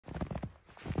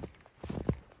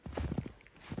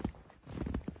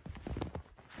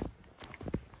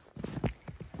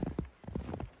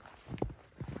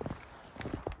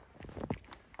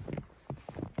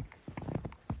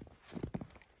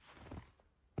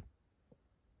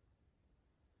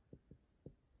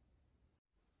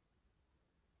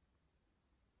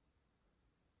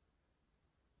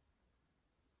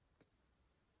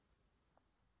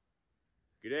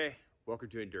G'day, welcome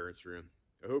to Endurance Room.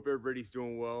 I hope everybody's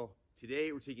doing well.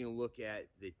 Today we're taking a look at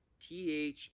the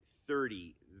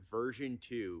TH30 version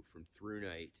 2 from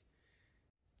THRUNITE.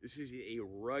 This is a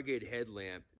rugged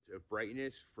headlamp of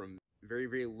brightness from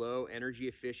very low energy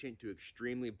efficient to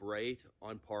extremely bright,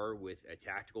 on par with a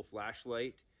tactical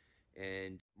flashlight.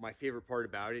 And my favorite part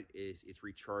about it is it's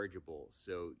rechargeable,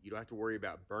 so you don't have to worry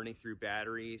about burning through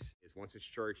batteries. Once it's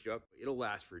charged up, it'll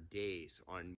last for days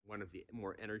on one of the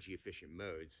more energy efficient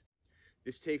modes.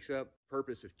 This takes up the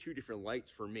purpose of two different lights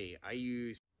for me. I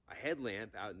use a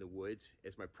headlamp out in the woods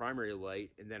as my primary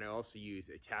light, and then I also use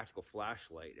a tactical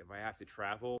flashlight. If I have to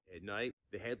travel at night,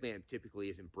 the headlamp typically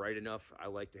isn't bright enough. I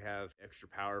like to have extra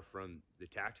power from the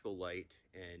tactical light,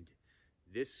 and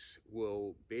this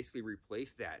will basically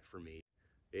replace that for me.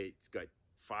 It's got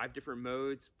 5 different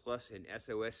modes plus an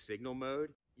SOS signal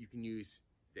mode. You can use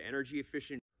the energy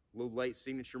efficient low light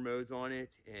signature modes on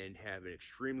it and have an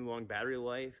extremely long battery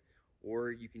life,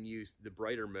 or you can use the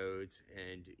brighter modes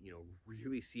and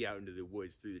really see out into the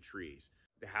woods through the trees.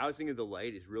 The housing of the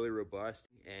light is really robust,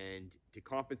 and to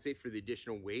compensate for the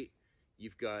additional weight,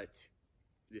 you've got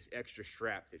this extra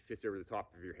strap that fits over the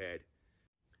top of your head.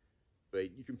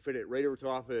 But you can fit it right over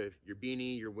top of your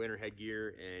beanie, your winter headgear,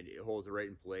 and it holds it right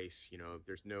in place.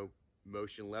 There's no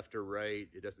motion left or right.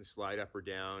 It doesn't slide up or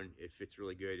down. It fits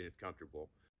really good and it's comfortable.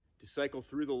 To cycle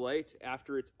through the lights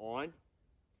after it's on,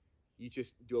 you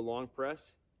just do a long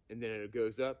press and then it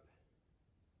goes up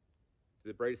to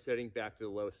the brightest setting, back to the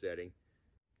lowest setting.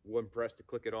 One press to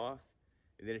click it off.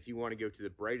 And then if you want to go to the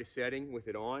brightest setting with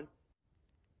it on,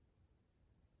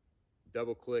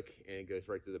 double click and it goes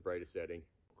right to the brightest setting.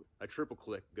 A triple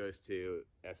click goes to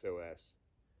SOS.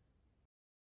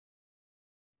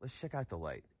 Let's check out the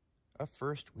light. Up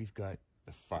first, we've got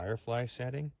the firefly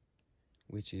setting,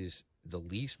 which is the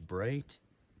least bright.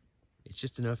 It's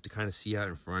just enough to kind of see out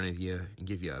in front of you and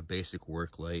give you a basic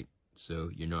work light so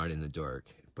you're not in the dark.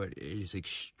 But it is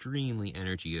extremely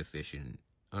energy efficient.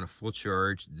 On a full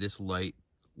charge, this light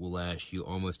will last you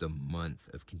almost a month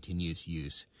of continuous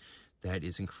use. That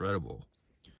is incredible.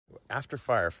 After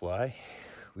firefly,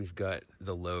 we've got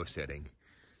the low setting.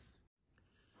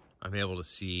 I'm able to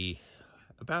see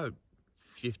about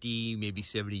 50, maybe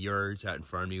 70 yards out in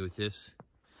front of me with this,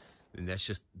 and that's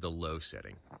just the low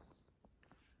setting.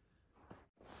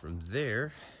 From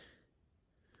there,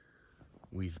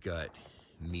 we've got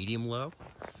medium low,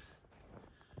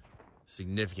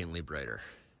 significantly brighter.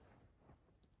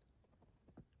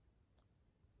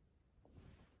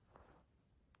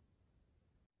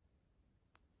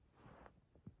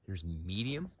 Here's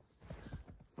medium,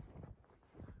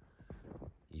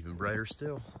 even brighter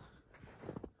still.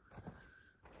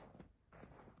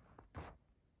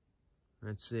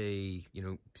 Let's say,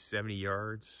 70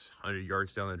 yards, 100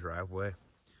 yards down the driveway.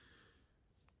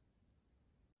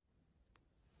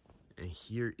 And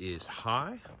here is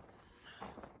high.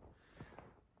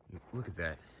 Look at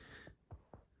that.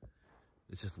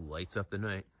 It just lights up the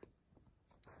night.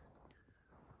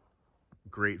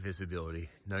 Great visibility,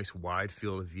 nice wide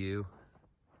field of view.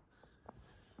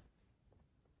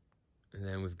 And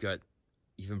then we've got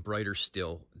even brighter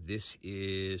still. This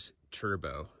is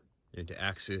turbo, and to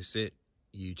access it,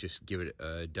 you just give it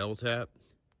a double tap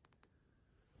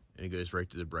and it goes right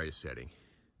to the brightest setting.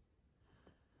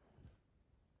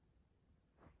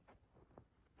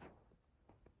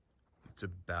 It's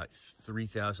about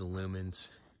 3,000 lumens,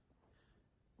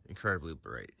 incredibly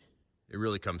bright. It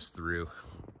really comes through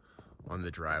on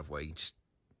the driveway.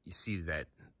 You see that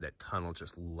tunnel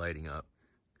just lighting up.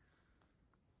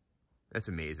 That's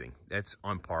amazing. That's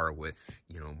on par with,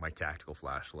 my tactical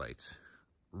flashlights.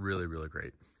 Really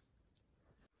great.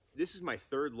 This is my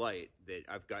third light that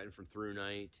I've gotten from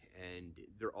THRUNITE, and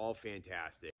they're all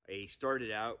fantastic. I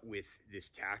started out with this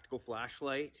tactical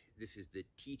flashlight. This is the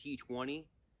TT20.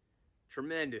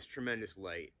 Tremendous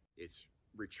light. It's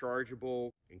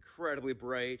rechargeable, incredibly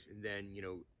bright, and then,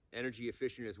 energy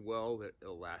efficient as well, that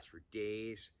it'll last for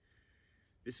days.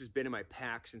 This has been in my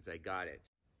pack since I got it.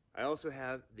 I also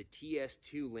have the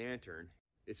TS2 lantern.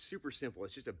 It's super simple.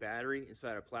 It's just a battery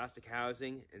inside a plastic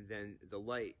housing, and then the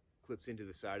light clips into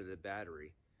the side of the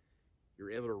battery.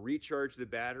 You're able to recharge the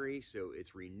battery, so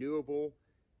it's renewable.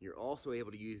 You're also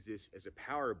able to use this as a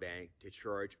power bank to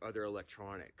charge other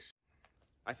electronics.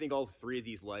 I think all 3 of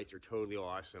these lights are totally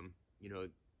awesome.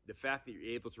 The fact that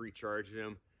you're able to recharge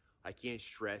them, I can't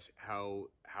stress how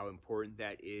important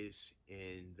that is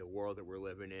in the world that we're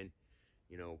living in.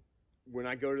 When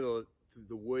I go to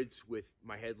the woods with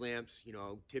my headlamps,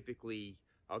 typically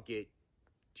I'll get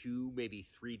 2, maybe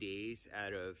 3 days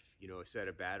out of, a set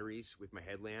of batteries with my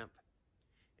headlamp.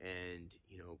 And,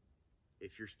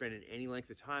 if you're spending any length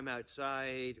of time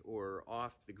outside or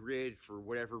off the grid for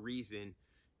whatever reason,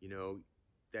 you know,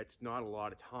 that's not a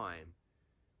lot of time.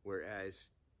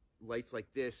 Whereas lights like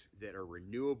this that are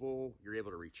renewable, you're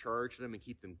able to recharge them and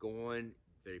keep them going.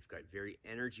 They've got very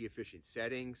energy efficient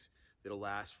settings that'll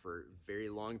last for very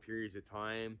long periods of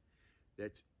time.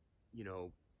 That's, you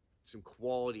know, some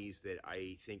qualities that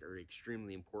I think are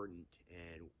extremely important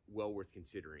and well worth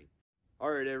considering.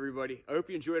 All right, everybody. I hope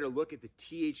you enjoyed a look at the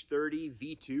TH30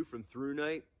 V2 from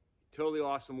THRUNITE. Totally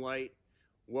awesome light.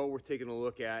 Well worth taking a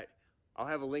look at. I'll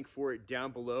have a link for it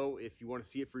down below if you want to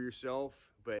see it for yourself.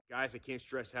 But guys, I can't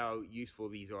stress how useful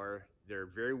these are. They're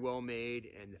very well made,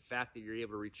 and the fact that you're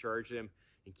able to recharge them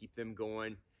and keep them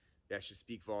going, that should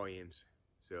speak volumes.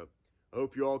 So I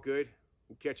hope you're all good.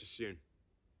 We'll catch you soon.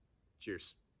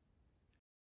 Cheers.